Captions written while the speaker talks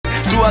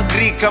you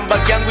agree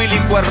comeback yangu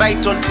ilikuwa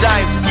right on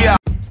time? Yeah.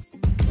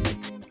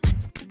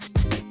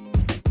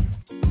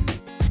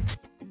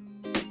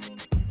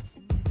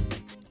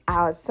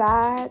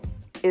 Outside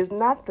is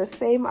not the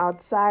same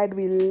outside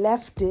we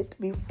left it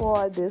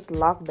before this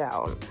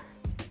lockdown.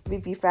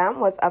 VP fam,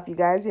 what's up, you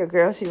guys? Your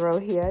girl Shiro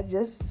here.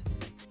 Just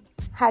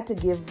had to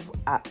give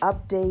an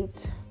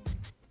update,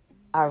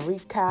 a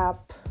recap.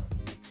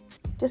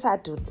 Just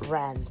had to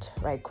rant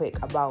right quick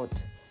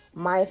about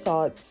my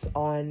thoughts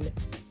on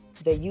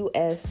the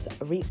U.S.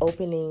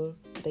 reopening,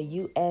 the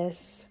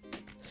U.S.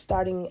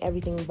 starting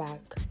everything back.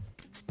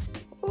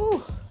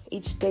 Ooh,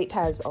 each state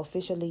has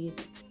officially,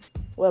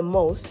 well,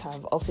 most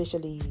have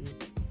officially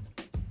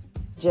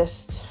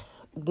just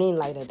green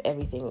lighted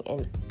everything.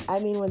 And I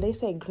mean, when they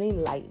say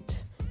green light,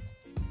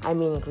 I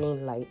mean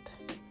green light.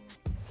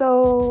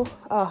 So,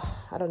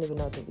 I don't even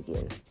know where to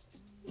begin.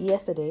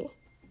 Yesterday,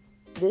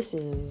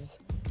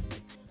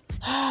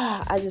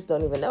 I just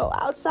don't even know.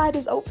 Outside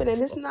is open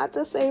and it's not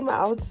the same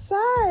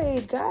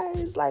outside,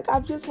 guys. Like,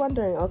 I'm just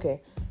wondering,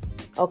 okay.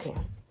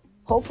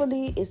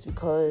 Hopefully it's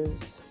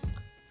because,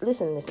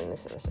 listen. Let's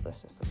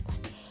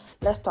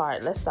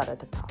start at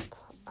the top.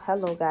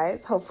 Hello,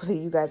 guys. Hopefully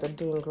you guys are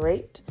doing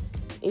great.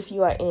 If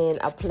you are in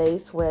a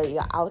place where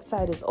your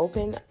outside is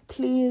open,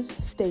 please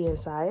stay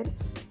inside.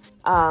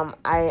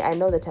 I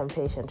know the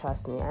temptation,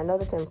 trust me. I know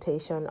the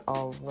temptation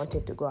of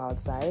wanting to go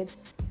outside.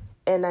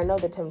 And I know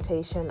the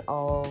temptation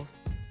of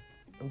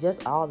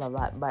just all of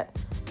that. But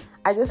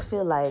I just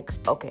feel like,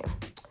 okay.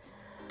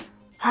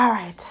 All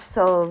right.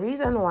 So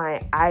reason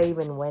why I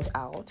even went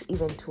out,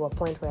 even to a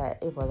point where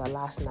it was a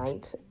last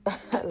night,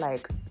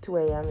 like 2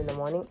 a.m. in the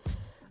morning,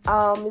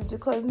 is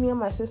because me and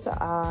my sister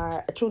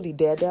are truly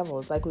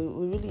daredevils. Like, we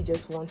really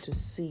just want to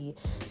see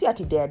at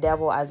the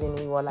daredevil, as in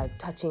we were like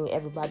touching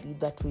everybody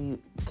that we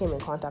came in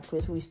contact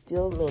with. We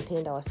still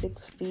maintained our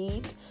 6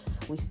 feet.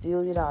 We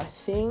still did our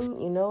thing,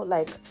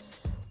 like.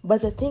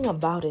 But the thing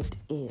about it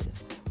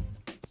is,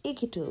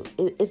 Ikitu,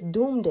 it's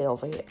doomsday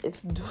over here.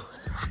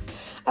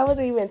 I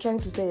wasn't even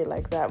trying to say it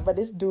like that, but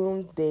it's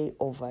doomsday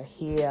over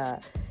here.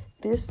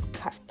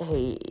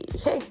 Hey.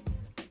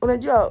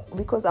 Unajua,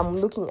 because I'm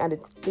looking at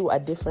it through a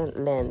different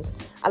lens.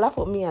 A lot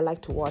for me, I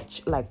like to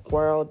watch like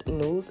world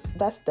news.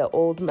 That's the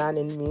old man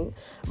in me.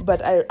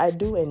 But I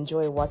do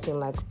enjoy watching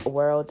like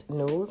world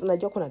news.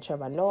 Unajua kuna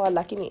Trevor Noah,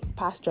 lakini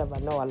past Trevor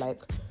Noah,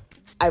 like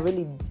I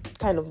really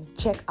kind of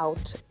check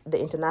out the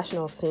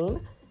international scene.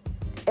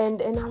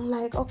 And I'm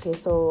like, okay,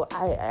 so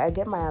I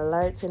get my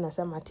alerts in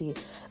Asamati,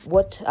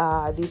 what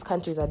these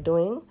countries are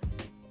doing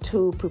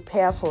to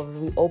prepare for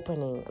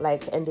reopening.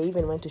 Like, and they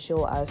even went to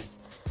show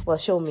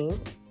me,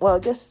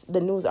 just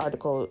the news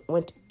article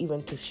went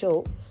even to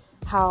show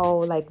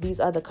how like these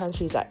other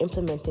countries are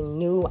implementing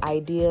new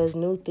ideas,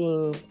 new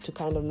things to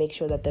kind of make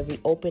sure that the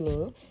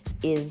reopening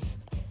is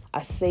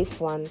a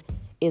safe one,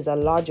 is a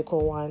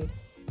logical one,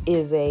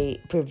 is a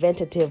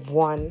preventative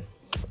one.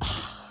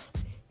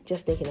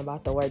 Just thinking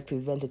about the word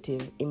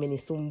preventative,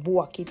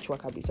 imenisumbua kichwa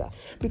kabisa.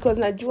 Because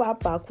najua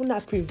hapa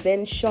hakuna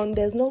prevention.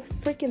 There's no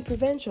freaking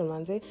prevention,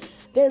 manze.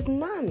 There's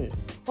none.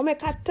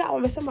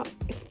 Wamesema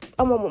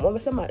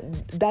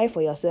die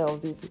for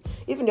yourselves.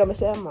 Even though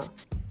wamesema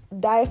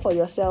die for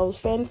yourselves,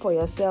 fend for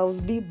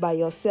yourselves, be by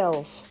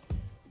yourself.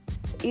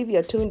 If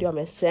you're tuned,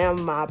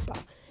 wamesema hapa.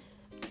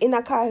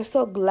 Inakaa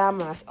so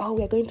glamorous. Oh,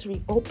 we're going to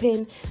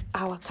reopen.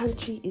 Our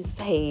country is,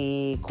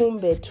 hey,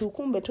 kumbe tu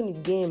ni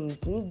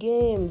games, ni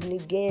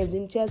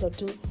mchezo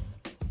tu.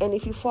 And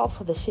if you fall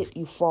for the shit,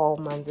 you fall,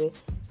 manze.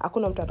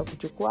 Hakuna mtu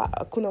atakuchukua,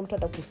 hakuna mtu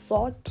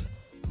atakusort.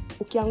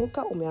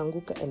 Ukianguka,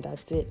 umeanguka, and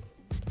that's it.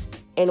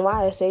 And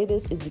why I say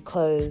this is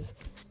because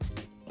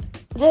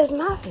there's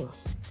nothing.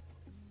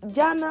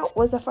 Jana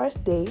was the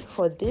first day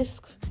for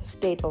this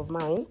state of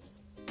mind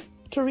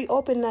to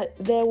reopen. That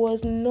there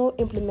was no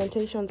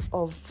implementation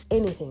of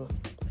anything.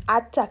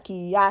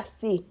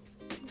 Atakiyasi.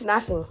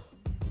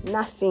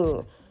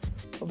 Nothing.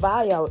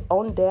 Buy your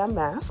own damn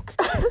mask.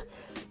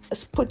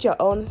 Put your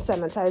own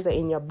sanitizer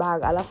in your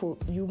bag. Alafu,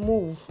 you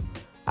move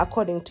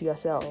according to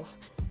yourself.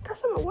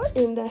 Customer, what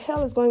in the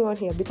hell is going on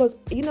here? Because,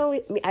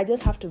 I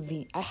just have to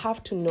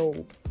know.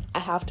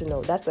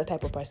 That's the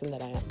type of person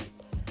that I am.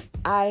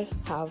 I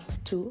have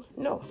to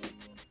know.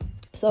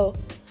 So,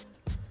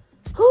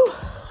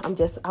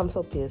 I'm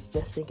so pissed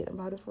just thinking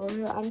about it, for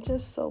real. I'm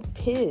just so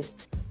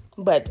pissed.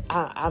 But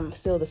I'm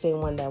still the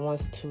same one that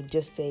wants to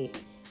just say,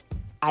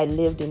 I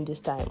lived in this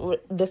time.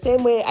 The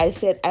same way I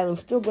said I'm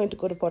still going to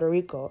go to Puerto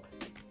Rico,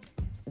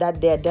 that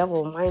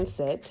daredevil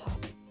mindset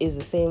is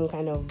the same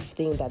kind of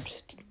thing that,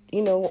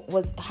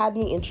 had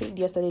me intrigued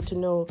yesterday to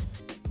know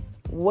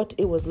what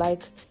it was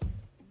like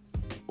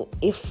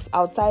if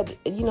outside,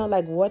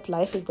 like what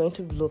life is going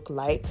to look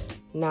like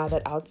now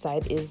that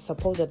outside is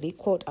supposedly,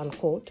 quote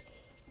unquote,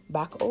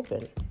 back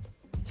open.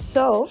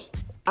 So,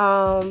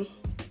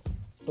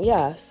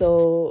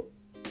 so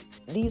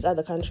these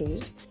other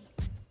countries,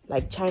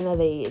 like China,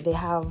 they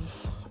have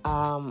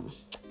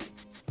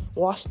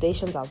wash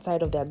stations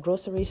outside of their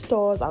grocery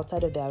stores,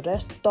 outside of their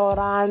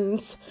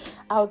restaurants,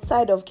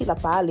 outside of kila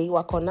pahali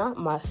wakona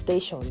ma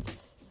stations.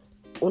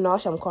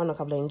 unaosha mkono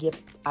kabla ingie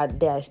at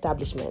their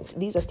establishment.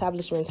 These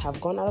establishments have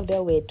gone out of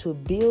their way to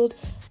build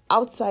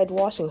outside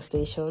washing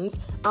stations,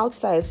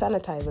 outside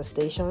sanitizer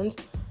stations.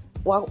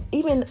 Well,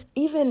 even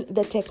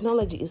the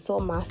technology is so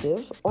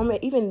massive, or may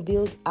even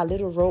build a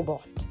little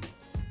robot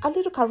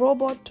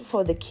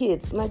for the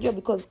kids. Unajua,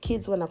 because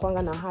kids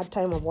wanakuanga na hard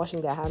time of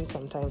washing their hands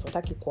sometimes.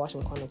 Wataki kuosha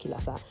mkono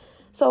kila saa.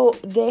 So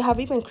they have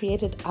even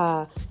created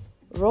a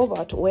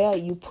robot where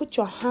you put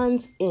your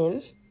hands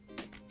in,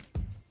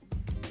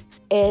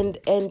 and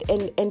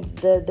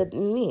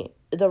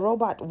the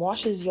robot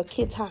washes your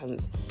kids'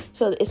 hands.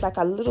 So it's like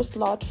a little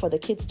slot for the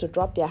kids to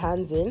drop their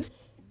hands in,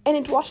 and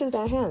it washes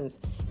their hands.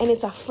 And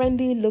it's a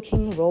friendly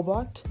looking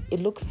robot.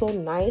 It looks so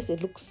nice.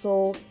 It looks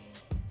so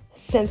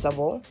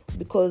sensible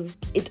because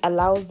it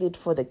allows it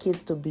for the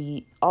kids to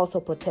be also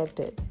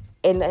protected.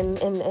 And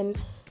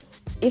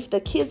if the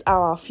kids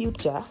are our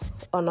future,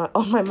 on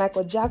my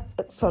Michael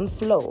Jackson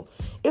flow,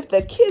 if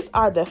the kids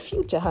are the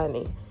future,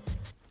 honey,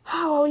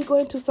 how are we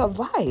going to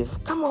survive?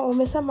 Come on,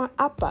 umesema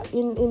hapa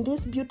in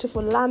this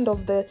beautiful land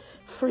of the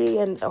free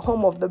and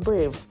home of the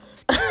brave.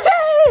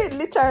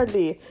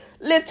 literally,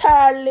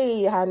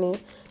 honey,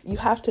 you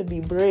have to be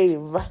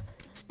brave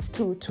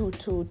to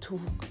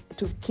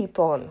keep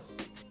on.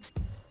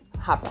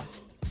 Hapa.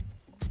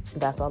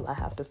 That's all I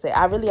have to say.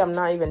 I really am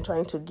not even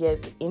trying to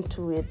get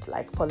into it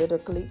like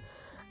politically.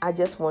 I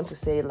just want to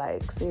say,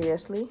 like,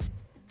 seriously,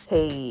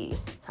 hey,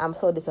 I'm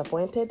so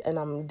disappointed, and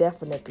I'm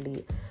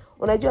definitely,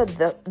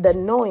 the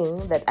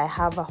knowing that I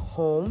have a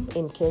home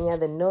in Kenya,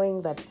 the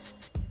knowing that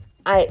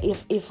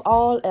if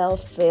all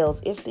else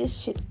fails, if this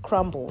shit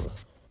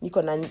crumbles, you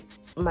can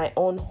my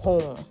own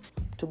home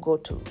to go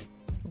to.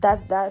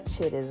 That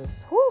shit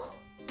is, whew,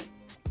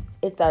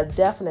 it's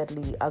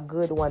definitely a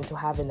good one to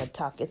have in a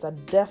tuck. It's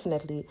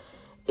definitely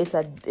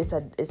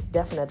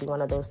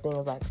one of those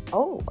things like,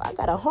 oh, I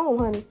got a home,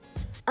 honey.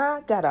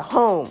 I got a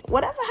home.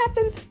 Whatever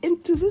happens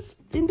in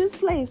this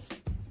place,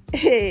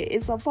 hey,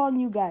 it's upon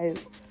you guys.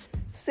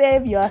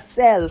 Save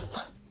yourself.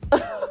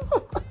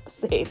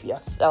 Save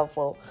yourself.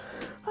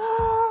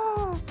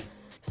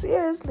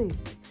 Seriously,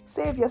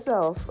 save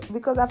yourself,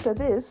 because after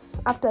this,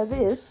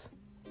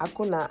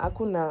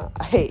 akuna,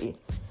 hey,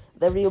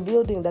 the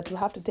rebuilding that will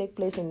have to take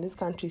place in this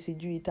country,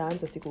 sijui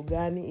itaanza siku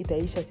gani,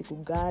 itaisha siku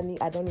gani.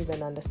 I don't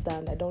even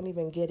understand. I don't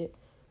even get it.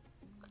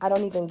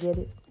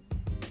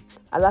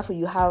 Alafu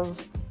you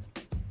have,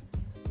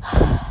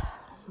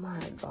 my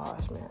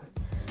gosh, man.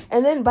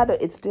 And then, but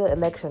it's still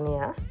election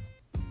year,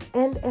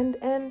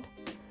 and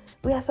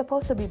we are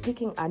supposed to be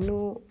picking a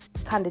new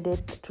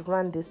candidate to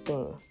run this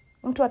thing.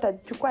 Mtu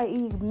atachukua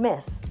hii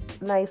mess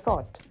na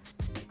isort.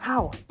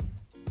 How?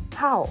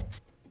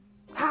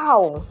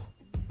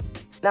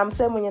 Na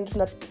msemo mwenye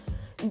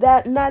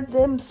not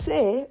them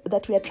say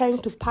that we are trying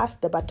to pass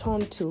the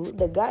baton to,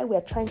 the guy we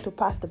are trying to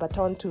pass the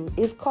baton to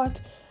is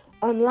caught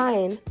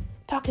online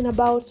talking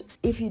about,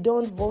 if you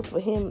don't vote for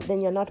him,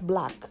 then you're not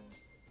black.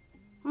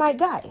 My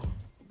guy,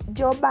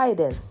 Joe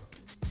Biden,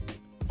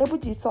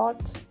 Ebuji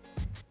thought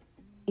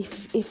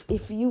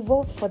if you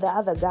vote for the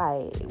other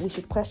guy, we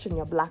should question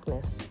your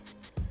blackness.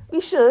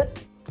 We should.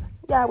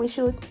 Yeah, we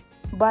should.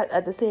 But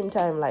at the same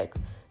time, like,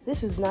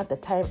 this is not the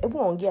time. It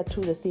won't get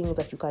to the things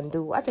that you can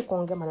do. Acha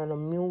kuongea maneno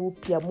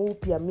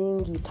mupya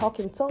mingi,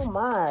 talking so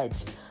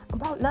much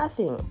about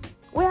nothing.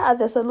 Where are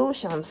the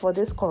solutions for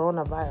this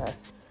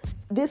coronavirus?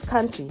 This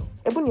country,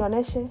 ebu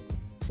nionyeshe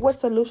what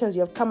solutions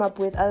you have come up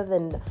with other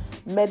than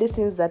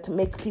medicines that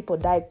make people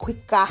die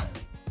quicker.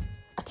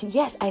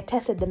 Yes, I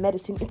tested the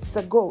medicine. It's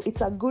a go.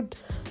 It's a good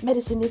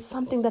medicine. It's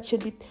something that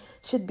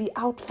should be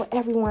out for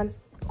everyone.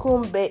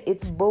 Kumbe,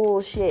 it's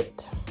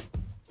bullshit.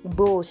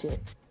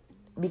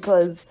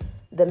 Because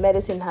the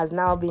medicine has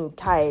now been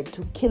tied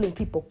to killing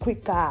people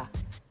quicker.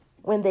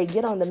 When they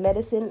get on the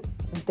medicine,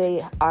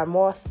 they are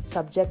more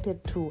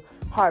subjected to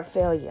heart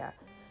failure,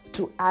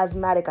 to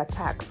asthmatic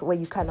attacks where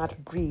you cannot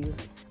breathe.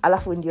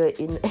 Alafu when you're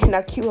in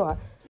a cure.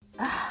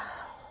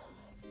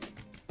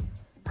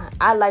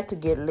 I like to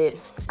get lit.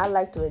 I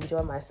like to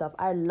enjoy myself.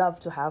 I love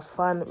to have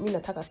fun. Mi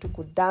nataka tu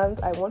kudance.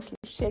 I want to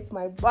shake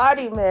my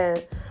body,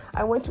 man.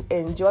 I want to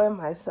enjoy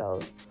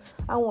myself.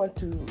 I want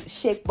to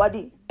shake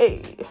body.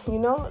 Hey,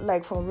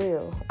 like for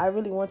real. I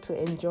really want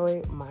to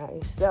enjoy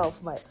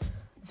myself. But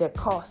the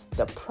cost,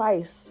 the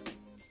price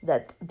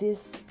that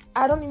this,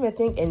 I don't even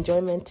think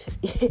enjoyment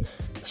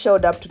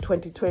showed up to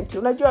 2020.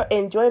 Unajua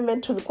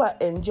enjoyment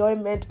tulikuwa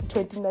enjoyment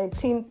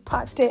 2019,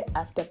 party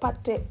after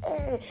party.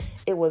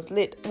 It was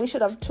lit. We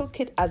should have took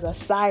it as a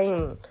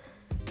sign.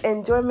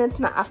 Enjoyment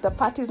na after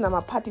parties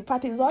na party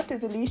zote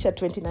ziliisha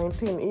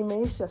 2019.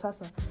 Imeisha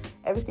sasa.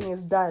 Everything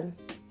is done.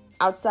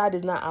 Outside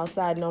is not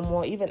outside no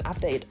more. Even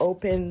after it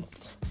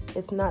opens,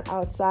 it's not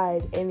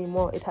outside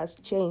anymore. It has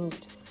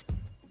changed.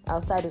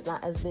 Outside is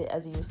not as lit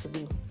as it used to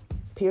be.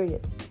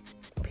 Period.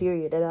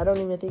 And I don't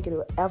even think it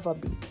will ever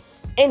be.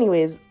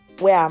 Anyways,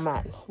 where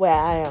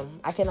I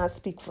am, I cannot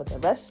speak for the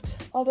rest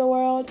of the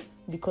world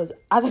because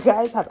other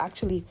guys have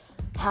actually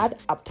had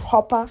a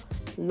proper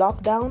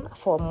lockdown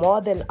for more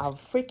than a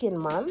freaking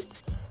month.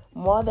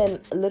 more than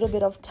a little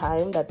bit of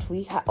time that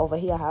we over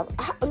here have.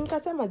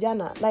 Nikasema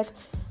jana, like,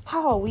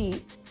 how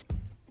is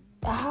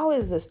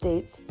the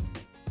States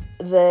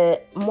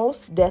the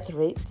most death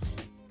rates,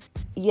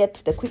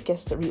 yet the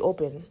quickest to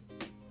reopen?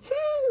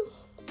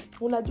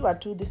 Unajua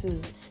tu, this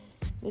is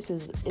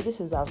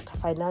a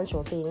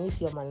financial thing. This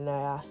is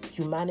your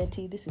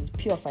humanity. This is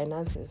pure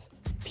finances.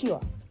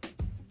 Pure.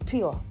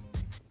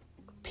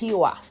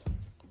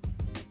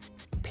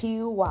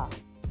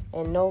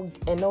 And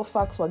no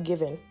fucks were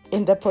given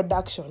in the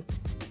production,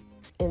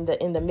 in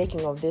the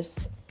making of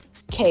this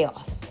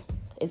chaos.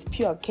 It's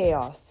pure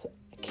chaos.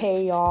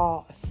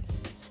 Alafu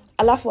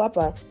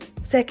hapa,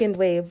 second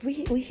wave.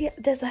 We hear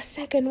there's a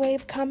second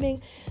wave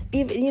coming.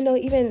 Even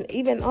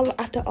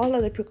after all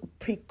of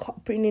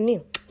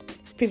the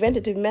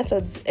preventative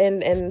methods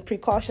and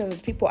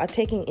precautions people are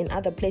taking in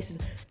other places,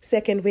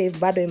 second wave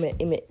bado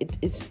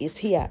it's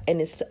here,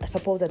 and it's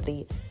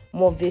supposedly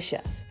more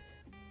vicious.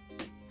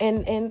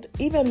 And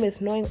even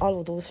with knowing all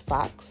of those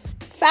facts,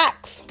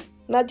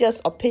 not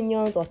just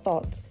opinions or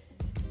thoughts,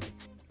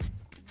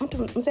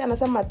 mse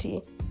anasema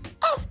ati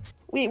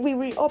we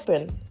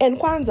reopen, and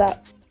kwanza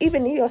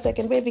even your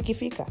second wave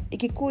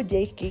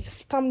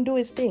ikikuje come do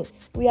its thing,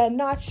 we are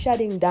not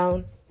shutting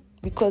down,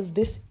 because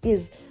this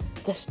is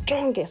the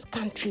strongest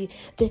country,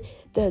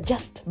 the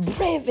just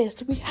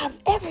bravest. We have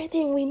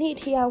everything we need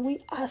here. We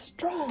are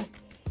strong.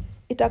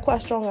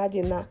 Itakuwa strong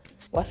aje na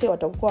wase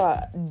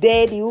watakuwa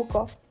dead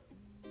huko?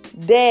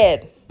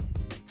 Dead.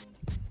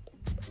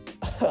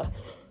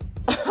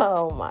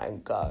 Oh my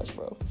gosh,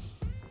 bro.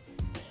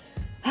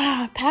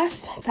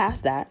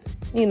 Past that,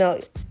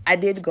 I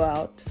did go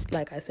out,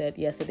 like I said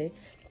yesterday,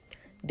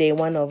 day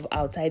one of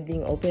outside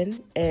being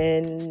open,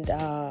 and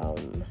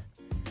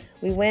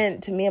we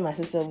went, me and my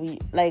sister, we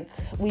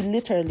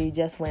literally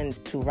just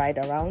went to ride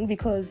around,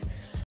 because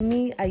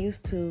me, I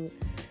used to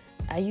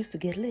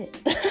get lit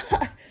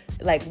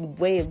like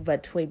way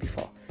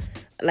before,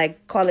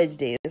 like college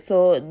days.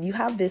 So you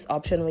have this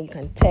option where you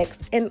can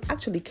text, and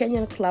actually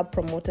Kenyan club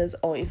promoters,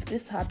 or if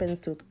this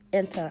happens to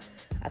enter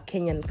a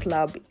Kenyan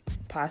club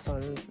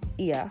person's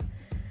ear,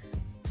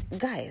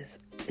 guys,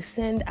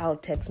 send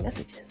out text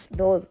messages.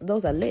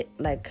 Those are lit,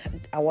 like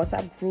a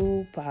WhatsApp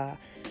group,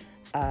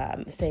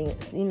 saying,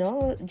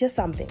 just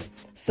something.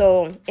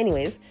 So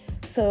anyways,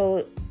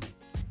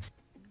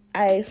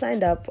 I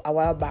signed up a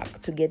while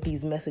back to get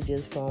these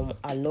messages from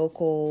a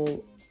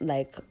local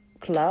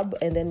club,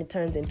 and then it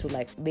turns into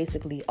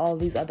basically all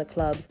these other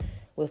clubs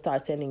will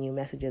start sending you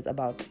messages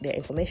about their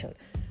information.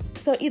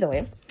 So either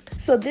way,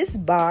 so this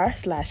bar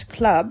 /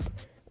 club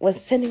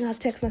was sending out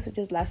text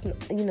messages last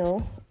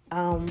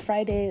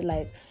Friday,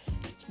 like,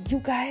 you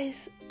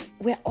guys,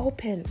 we're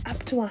open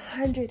up to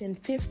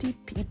 150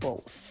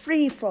 people,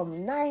 free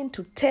from 9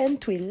 to 10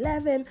 to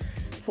 11.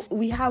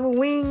 We have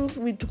wings,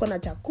 we tuko na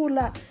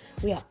chakula,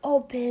 we are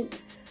open.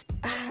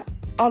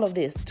 All of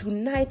this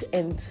tonight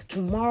and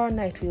tomorrow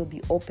night will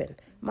be open.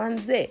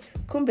 Manze,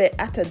 kumbe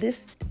after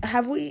this,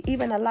 have we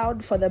even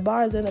allowed for the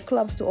bars and the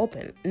clubs to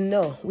open?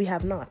 No, we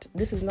have not.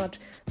 This is not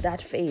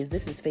that phase.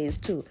 This is phase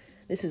 2.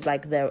 This is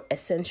like the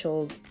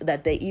essentials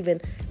that they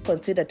even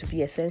consider to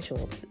be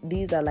essentials.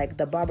 These are like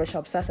the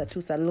barbershop, sasa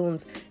 2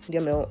 saloons.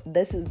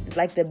 This is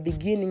like the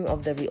beginning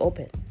of the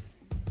reopen.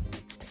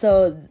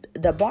 So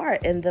the bar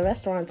and the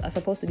restaurants are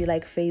supposed to be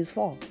like phase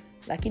 4.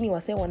 Lakini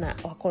wase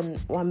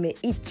wame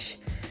itch.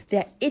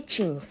 They're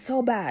itching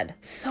so bad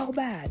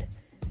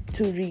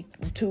to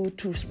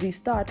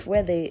restart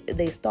where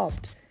they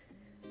stopped.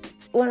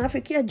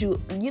 Wanafikia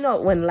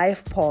juu, when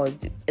life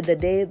paused, the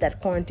day that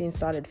quarantine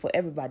started for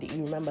everybody,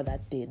 you remember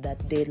that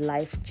day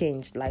life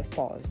changed, life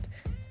paused.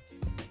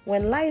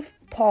 When life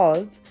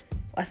paused,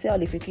 wase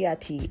walifikia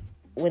ati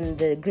when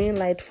the green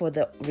light for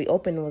the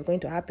reopen was going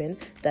to happen,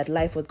 that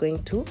life was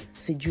going to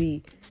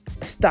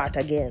start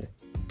again.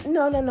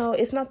 No,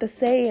 it's not the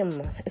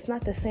same. It's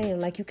not the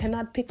same. Like, you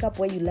cannot pick up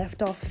where you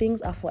left off.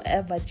 Things are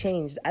forever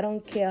changed. I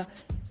don't care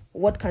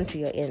what country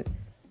you're in.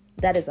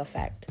 That is a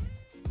fact.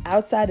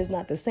 Outside is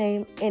not the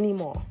same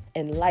anymore.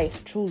 And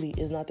life truly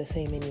is not the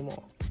same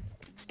anymore.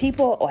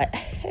 People,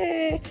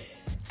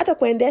 hata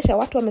kuendesha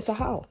watu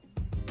wamesahau.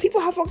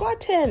 People have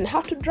forgotten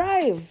how to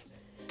drive.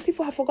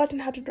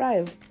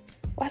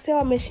 Wase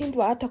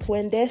wameshindwa hata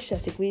kuendesha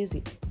siku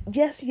hizi.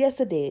 Just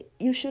yesterday,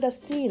 you should have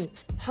seen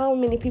how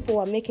many people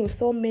were making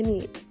so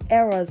many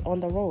errors on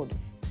the road.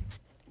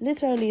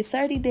 Literally,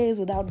 30 days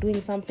without doing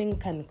something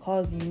can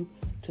cause you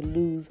to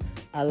lose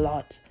a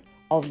lot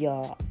of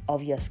your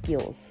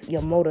skills,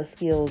 your motor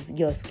skills,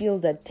 your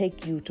skills that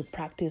take you to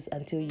practice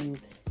until you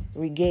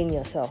regain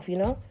yourself,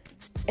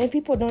 And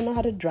people don't know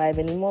how to drive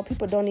anymore.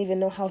 People don't even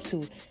know how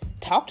to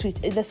talk to each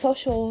other. The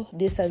social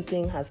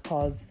distancing has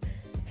caused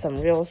some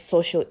real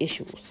social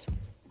issues.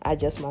 I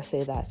just must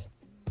say that.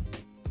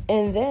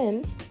 And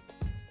then,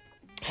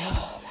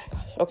 oh my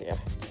gosh, okay.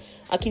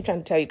 I'll keep trying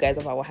to tell you guys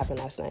about what happened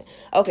last night.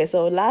 Okay,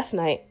 so last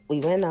night, we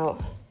went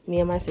out, me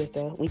and my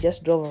sister, we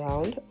just drove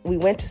around. We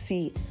went to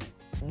see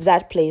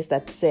that place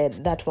that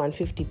said that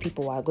 150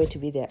 people were going to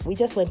be there. We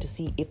just went to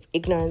see if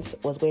ignorance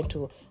was going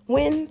to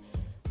win.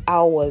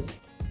 I was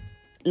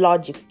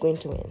Logic going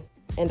to win.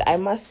 And I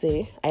must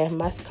say, I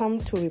must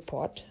come to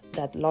report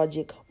that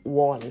Logic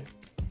won.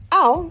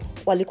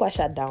 Walikuwa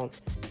shut down.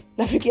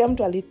 Nafikia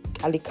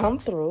mtu come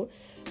through,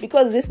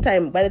 because this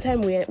time, by the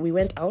time we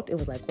went out, it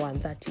was like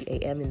 1:30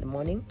 a.m. in the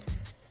morning.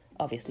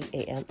 Obviously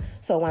a.m.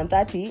 So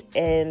 1:30,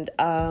 and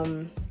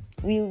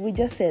we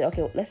just said,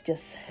 okay, let's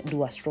just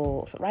do a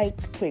stroll right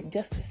quick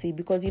just to see,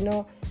 because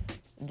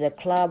the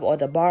club or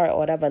the bar or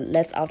whatever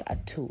lets out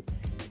at 2.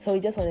 So we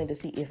just wanted to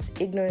see if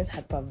ignorance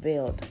had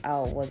prevailed.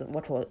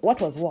 What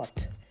was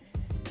what?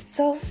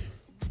 So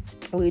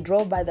we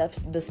drove by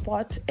the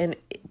spot, and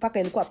paka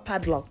ilikuwa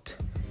padlocked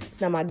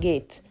na my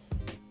gate.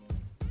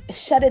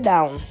 Shut it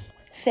down.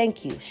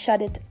 Thank you.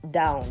 Shut it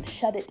down.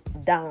 Shut it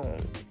down.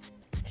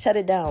 Shut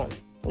it down.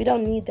 We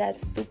don't need that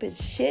stupid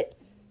shit.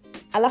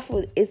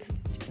 Alafu,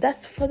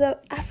 that's for the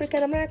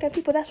African American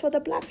people. That's for the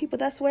black people.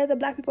 That's where the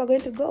black people are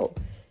going to go.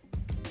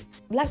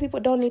 Black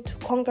people don't need to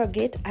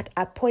congregate at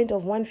a point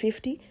of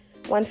 150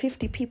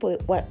 people.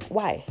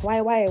 Why?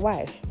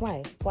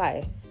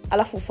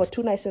 Alafu, for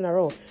 2 nights in a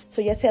row.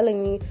 So you're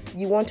telling me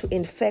you want to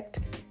infect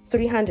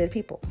 300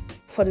 people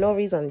for no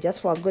reason, just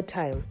for a good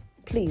time?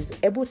 Please,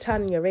 Ebu,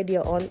 turn your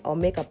radio on or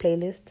make a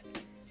playlist.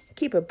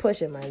 Keep it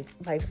pushing, my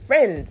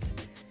friends.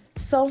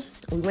 So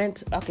we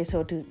went. Okay,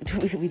 so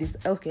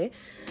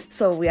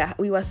So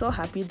we were so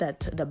happy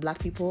that the black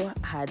people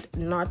had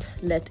not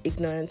let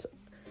ignorance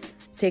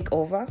take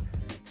over.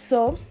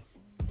 So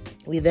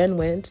we then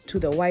went to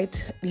the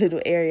white little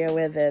area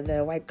where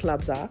the white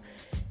clubs are,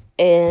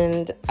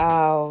 and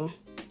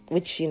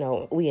which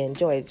we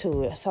enjoyed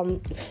too.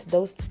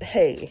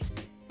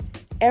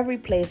 Every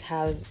place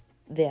has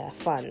their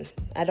fun.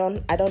 I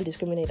don't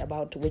discriminate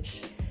about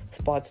which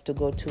spots to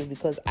go to,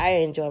 because I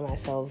enjoy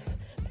myself.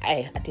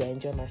 I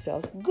enjoy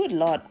myself. Good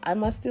Lord, I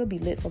must still be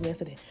lit from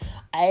yesterday.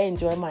 I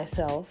enjoy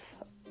myself,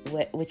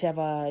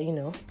 whichever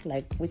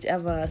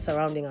whichever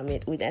surrounding I'm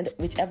in,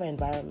 whichever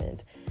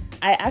environment.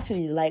 I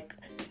actually like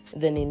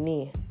the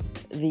Nini,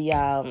 the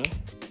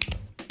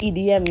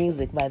EDM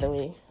music. By the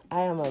way,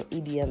 I am an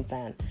EDM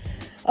fan.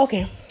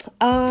 Okay,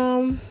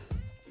 so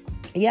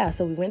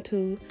we went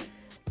to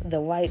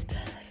the white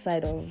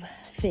side of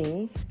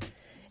things,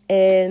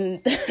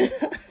 and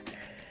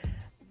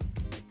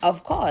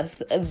of course,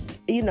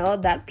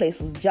 that place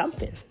was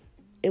jumping.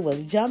 It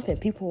was jumping.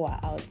 People were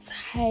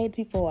outside.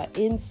 People were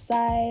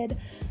inside.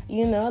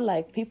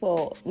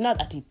 People,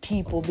 not at the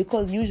people,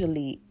 because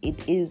usually it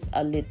is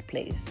a lit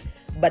place.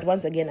 But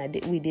once again,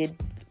 we did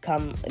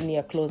come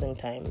near closing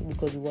time,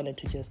 because we wanted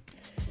to just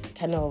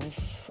kind of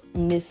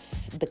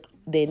miss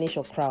the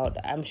initial crowd,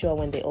 I'm sure,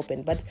 when they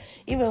opened. But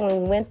even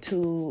when we went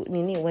to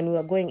Nini, when we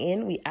were going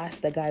in, we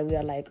asked the guy, we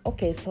were like,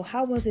 okay, so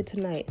how was it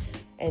tonight?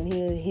 And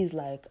he's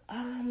like,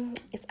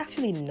 it's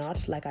actually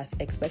not like I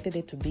expected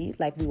it to be,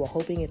 like we were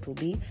hoping it would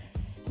be.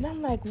 And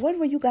I'm like, what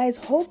were you guys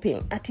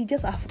hoping? Ati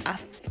just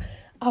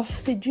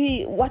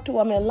sijui watu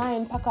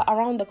wameline paka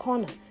around the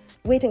corner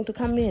waiting to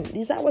come in.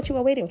 Is that what you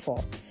were waiting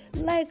for?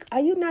 Like,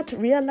 are you not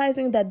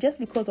realizing that just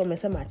because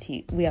wamesema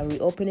ati we are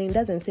reopening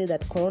doesn't say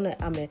that corona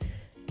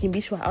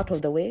kimbishwa out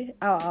of the way?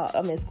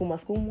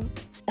 Skuma.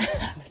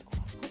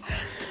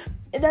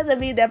 It doesn't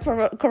mean that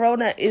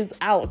corona is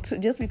out.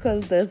 Just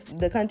because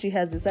the country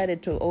has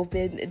decided to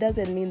open, it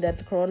doesn't mean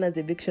that corona's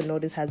eviction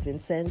notice has been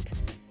sent.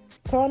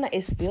 Corona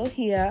is still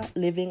here,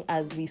 living,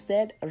 as we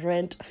said,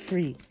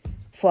 rent-free.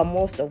 For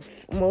most of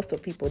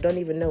people, don't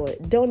even know it.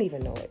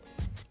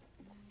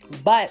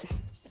 But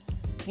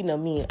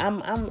me,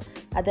 I'm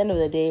at the end of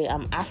the day,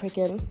 I'm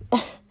African.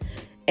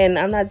 And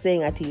I'm not saying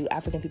that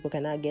African people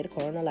cannot get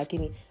corona.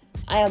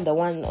 I am the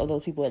one of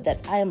those people that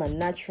I am a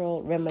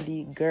natural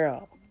remedy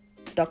girl.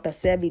 Dr.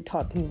 Sebi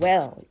taught me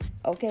well,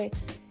 okay?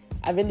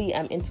 I really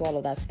am into all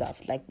of that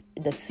stuff, like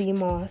the sea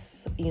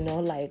moss,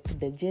 like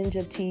the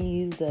ginger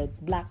teas, the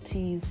black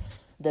teas,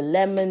 the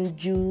lemon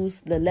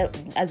juice,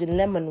 as in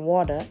lemon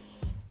water,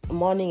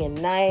 morning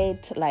and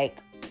night, like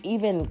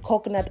even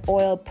coconut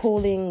oil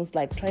pullings,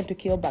 like trying to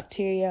kill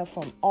bacteria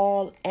from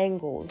all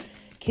angles,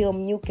 kill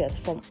mucus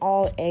from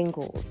all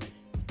angles.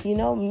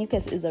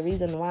 Mucus is the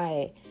reason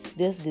why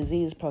this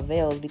disease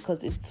prevails,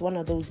 because it's one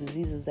of those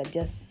diseases that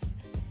just,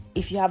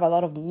 if you have a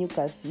lot of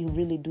mucus, you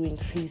really do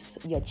increase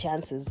your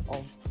chances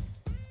of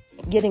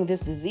getting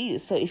this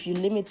disease. So if you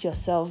limit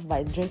yourself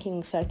by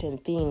drinking certain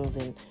things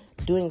and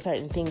doing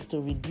certain things to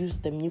reduce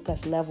the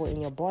mucus level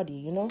in your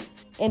body,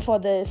 and for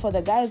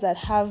the guys that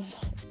have,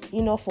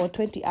 for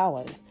 20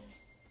 hours,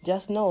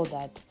 just know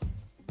that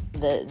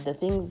the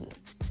things,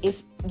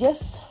 if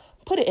just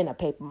put it in a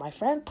paper, my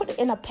friend, put it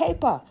in a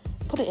paper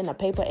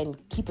and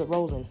keep it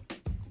rolling.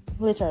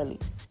 Literally,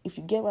 if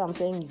you get what I'm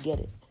saying, you get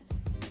it.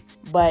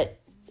 But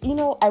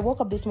I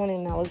woke up this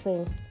morning and I was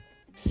saying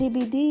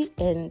CBD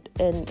and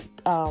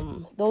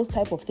those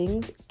type of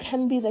things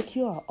can be the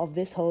cure of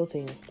this whole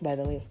thing, by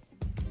the way.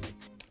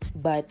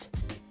 But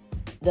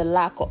the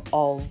lack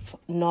of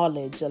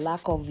knowledge, the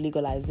lack of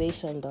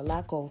legalization, the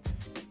lack of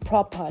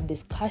proper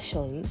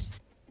discussions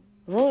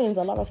ruins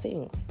a lot of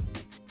things.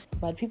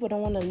 But people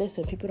don't want to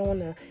listen. People don't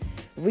want to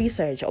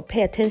research or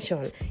pay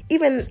attention.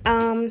 Even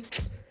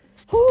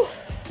Whew,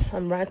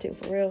 I'm ranting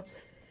for real.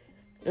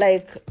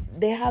 Like,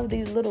 they have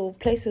these little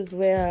places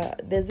where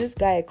there's this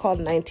guy called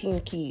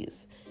 19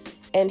 Keys.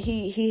 And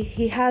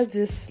he has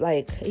this,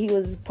 like, he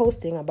was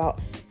posting about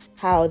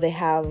how they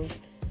have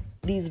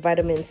these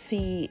vitamin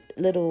C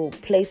little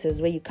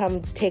places where you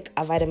come take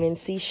a vitamin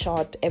C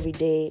shot every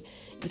day.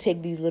 You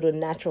take these little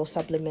natural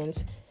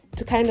supplements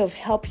to kind of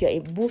help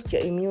boost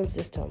your immune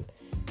system.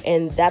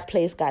 And that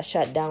place got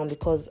shut down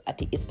because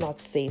it's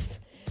not safe.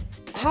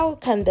 How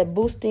can the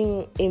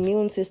boosting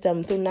immune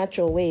system through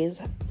natural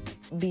ways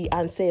be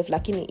unsafe?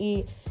 Like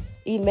in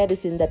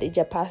medicine that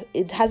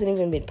it hasn't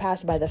even been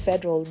passed by the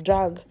Federal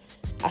Drug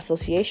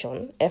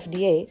Association,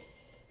 FDA,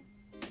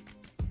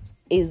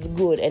 is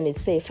good and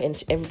it's safe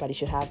and everybody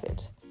should have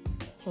it.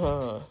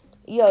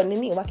 Yo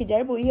nini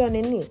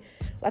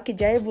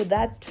wakijaribu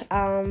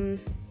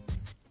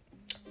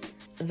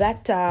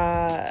that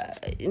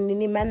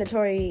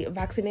mandatory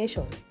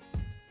vaccination,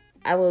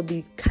 I will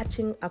be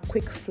catching a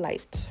quick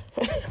flight.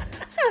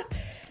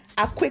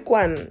 A quick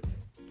one.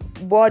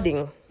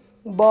 Boarding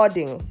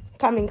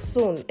coming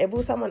soon.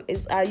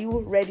 Are you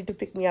ready to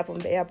pick me up from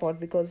the airport?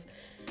 Because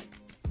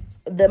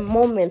the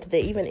moment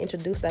they even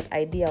introduced that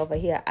idea over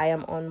here, I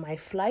am on my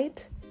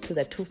flight to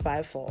the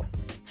 254.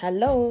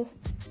 Hello?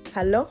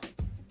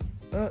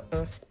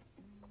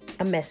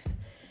 A mess.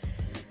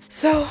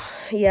 So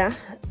yeah,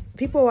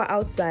 people were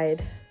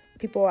outside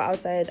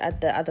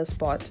at the other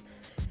spot,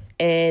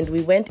 and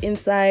we went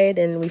inside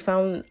and we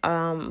found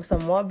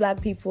some more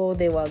black people.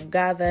 They were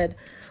gathered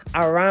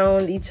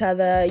around each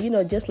other,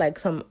 just like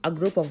a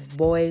group of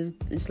boys.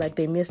 It's like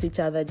they miss each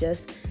other,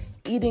 just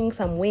eating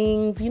some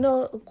wings,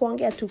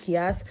 kuongea tu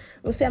kiasi.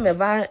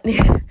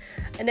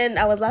 And then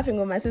I was laughing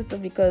with my sister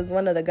because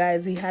one of the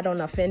guys, he had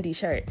on a Fendi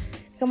shirt.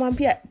 Come on,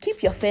 Pia,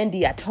 keep your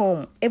Fendi at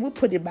home. If we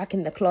put it back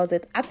in the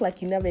closet, act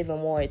like you never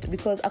even wore it.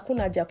 Because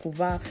akuna haja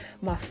kuvaa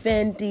ma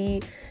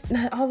Fendi,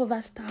 all of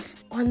that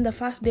stuff on the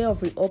first day of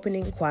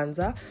reopening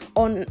Kwanzaa.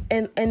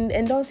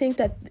 And don't think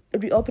that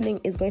reopening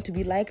is going to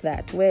be like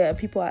that, where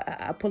people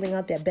are pulling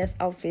out their best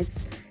outfits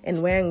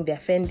and wearing their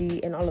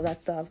Fendi and all of that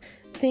stuff.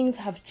 Things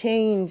have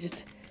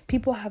changed.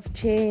 People have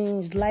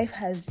changed. Life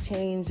has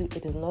changed.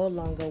 It is no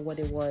longer what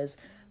it was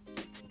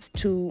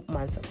 2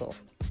 months ago.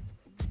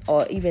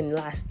 Or even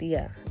last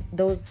year.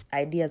 Those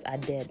ideas are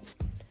dead.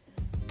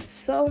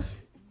 So,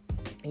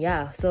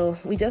 yeah. So,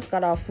 we just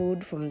got our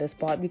food from the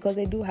spot because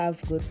they do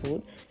have good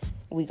food.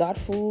 We got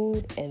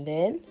food and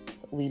then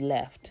we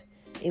left.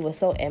 It was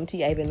so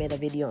empty. I even made a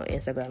video on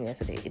Instagram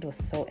yesterday. It was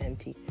so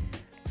empty.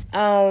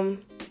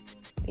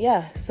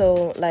 Yeah.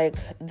 So, like,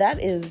 that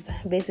is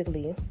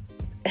basically...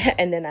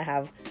 And then I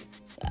have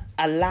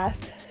a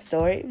last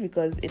story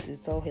because it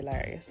is so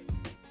hilarious.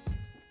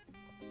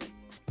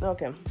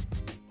 Okay.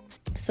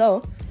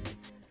 So,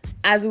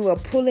 as we were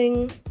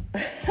pulling,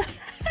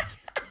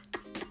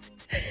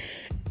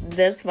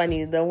 that's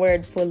funny, the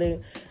word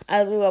pulling,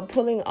 as we were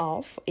pulling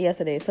off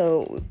yesterday,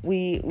 so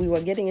we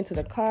were getting into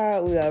the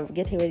car, we were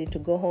getting ready to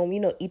go home,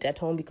 eat at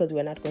home because we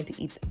were not going to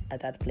eat at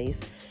that place.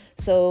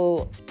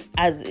 So,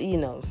 as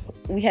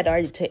we had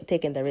already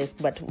taken the risk,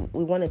 but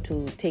we wanted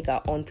to take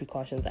our own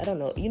precautions. I don't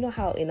know,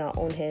 how in our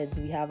own heads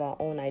we have our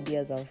own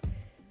ideas of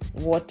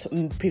what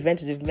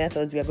preventative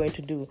methods we are going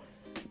to do,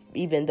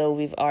 even though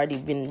we've already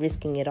been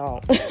risking it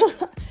all.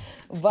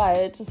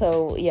 But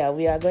so yeah,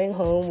 we are going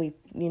home. We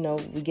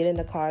get in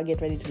the car,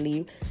 get ready to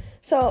leave.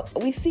 So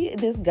we see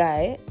this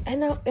guy,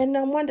 and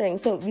I'm wondering.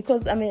 So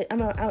because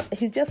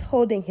he's just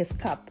holding his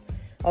cup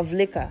of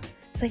liquor.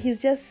 So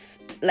he's just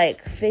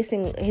like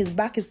facing, his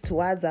back is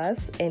towards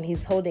us, and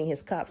he's holding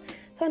his cup.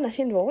 So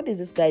Nashindwa, what is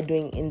this guy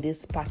doing in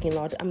this parking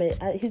lot?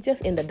 He's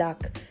just in the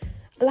dark.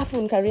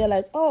 Alafu nika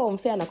realize,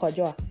 mse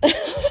anakojoa.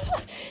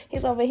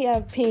 He's over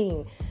here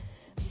peeing.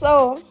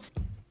 So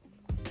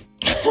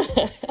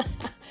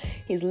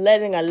he's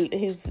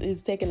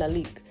taking a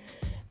leak.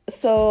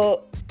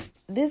 So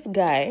this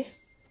guy,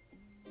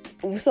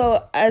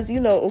 as you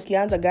know,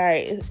 ukianza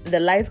guy, the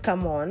lights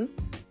come on,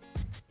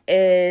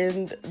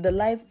 and the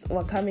lights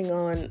were coming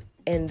on,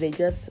 and they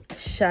just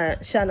shine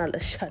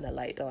a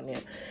light on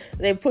him.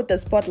 They put the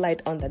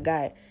spotlight on the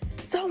guy.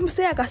 So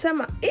mse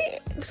akasema,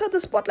 so the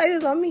spotlight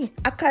is on me.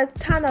 Aka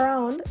turn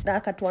around na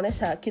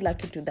akatuonesha kila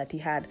kitu that he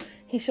had.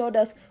 He showed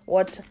us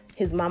what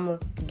his mama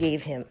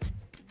gave him.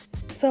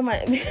 So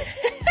me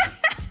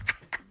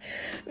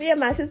and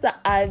my sister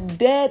are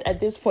dead at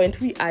this point.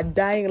 We are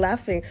dying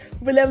laughing.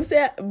 But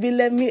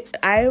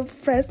I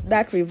pressed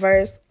that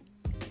reverse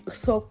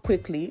so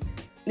quickly.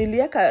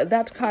 Nilieka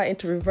that car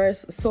into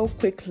reverse so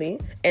quickly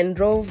and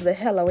drove the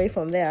hell away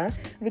from there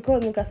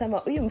because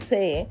nikasema uyu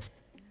msee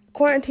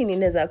quarantine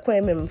inaweza kuwa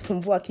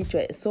imemsumbua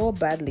kichwa so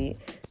badly.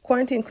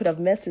 Quarantine could have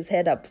messed his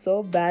head up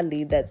so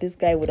badly that this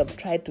guy would have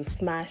tried to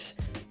smash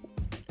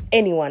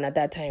anyone at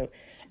that time.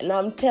 And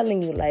I'm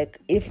telling you, like,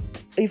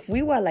 if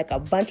we were like a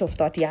bunch of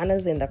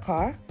Tatianas in the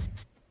car,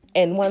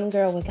 and one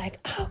girl was like,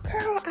 oh,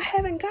 girl, I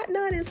haven't got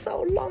none in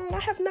so long. I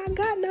have not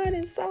got none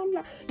in so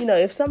long.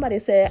 If somebody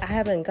said, I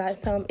haven't got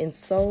some in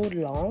so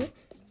long,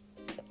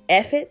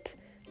 F it,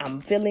 I'm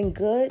feeling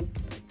good.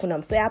 Kuna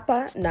mse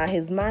hapa na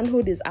his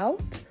manhood is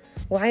out.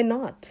 Why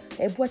not?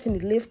 Hebu acha ni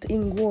lift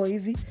nguo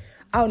hivi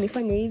au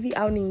nifanye hivi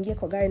au niingie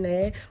kwa gari na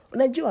yeye.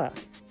 Unajua?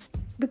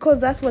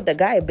 Because that's what the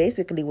guy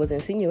basically was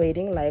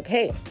insinuating, like,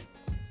 hey,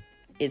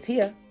 it's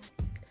here.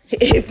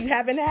 If you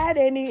haven't had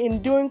any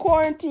during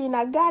quarantine,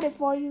 I got it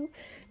for you.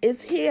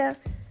 It's here.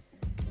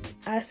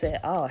 I said,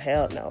 oh,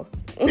 hell no.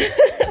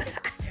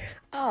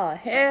 Oh,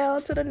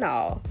 hell to the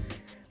no.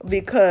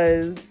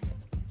 Because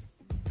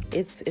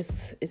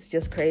it's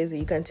just crazy.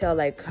 You can tell,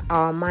 like,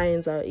 our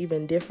minds are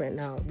even different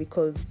now.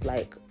 Because,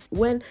 like,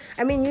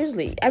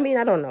 usually, I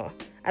don't know.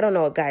 I don't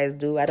know what guys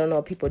do. I don't know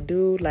what people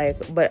do.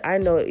 Like, but I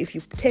know if you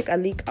take a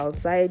leak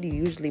outside, you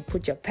usually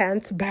put your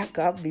pants back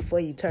up before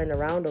you turn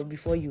around or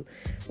before you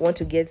want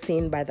to get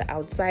seen by the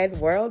outside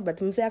world. But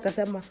mzee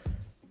akasema,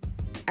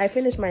 I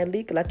finished my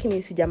leak,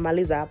 lakini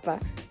sijamaliza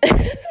hapa.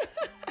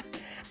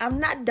 I'm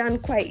not done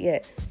quite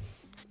yet.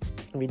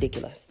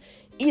 Ridiculous.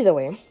 Either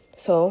way,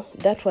 so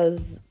that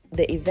was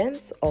the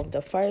events of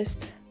the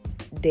first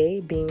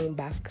day being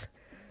back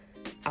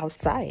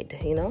outside,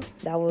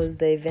 that was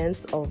the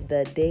events of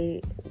the day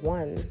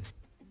one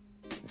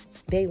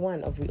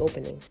of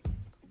reopening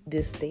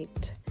this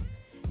state.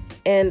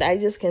 And I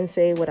just can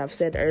say what I've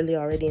said earlier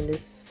already in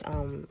this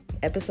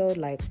episode,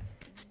 like,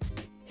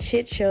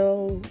 shit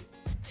show,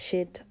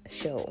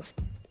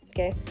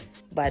 okay?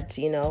 But,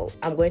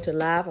 I'm going to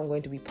laugh, I'm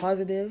going to be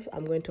positive,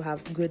 I'm going to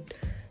have good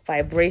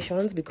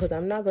vibrations, because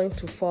I'm not going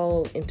to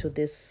fall into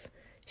this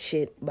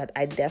shit. But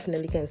I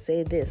definitely can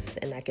say this,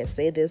 and I can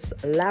say this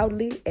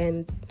loudly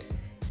and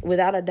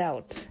without a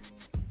doubt: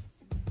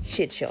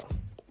 shit show.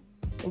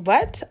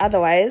 But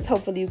otherwise,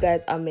 hopefully you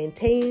guys are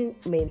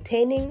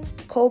maintaining,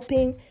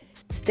 coping,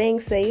 staying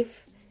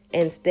safe,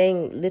 and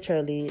staying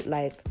literally,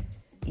 like,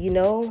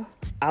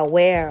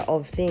 aware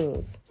of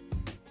things,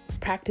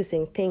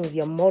 practicing things,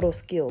 your motor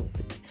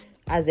skills,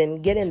 as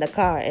in get in the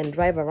car and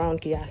drive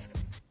around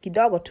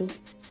kidogo tu.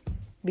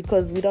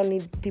 Because we don't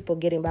need people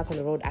getting back on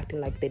the road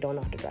acting like they don't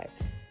know how to drive.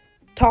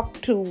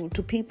 Talk to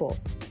people.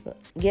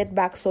 Get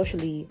back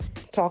socially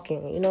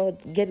talking,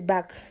 get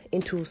back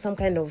into some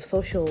kind of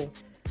social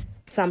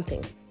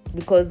something.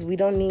 Because we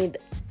don't need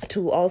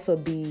to also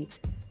be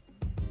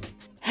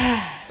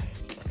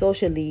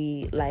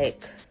socially,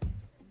 like,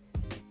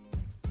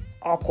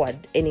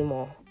 awkward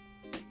anymore.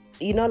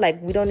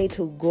 Like, we don't need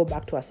to go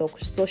back to a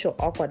social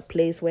awkward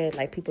place where,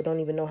 like, people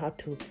don't even know how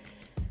to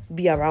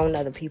be around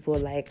other people.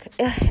 Like,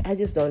 I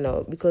just don't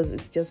know, because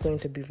it's just going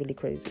to be really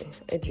crazy.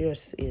 It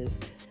just is.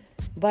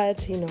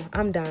 But,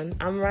 I'm done.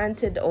 I'm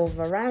rant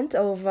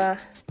over.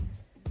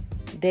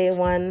 Day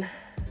one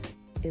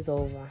is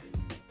over.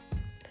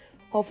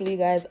 Hopefully you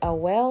guys are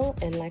well.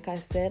 And like I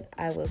said,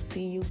 I will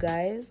see you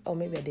guys. Or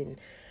maybe I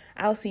didn't.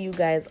 I'll see you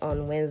guys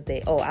on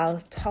Wednesday.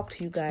 I'll talk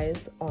to you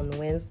guys on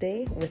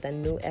Wednesday with a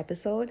new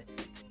episode.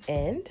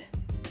 And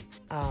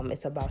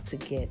it's about to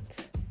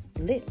get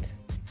lit.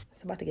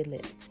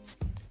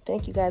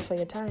 Thank you guys for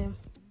your time.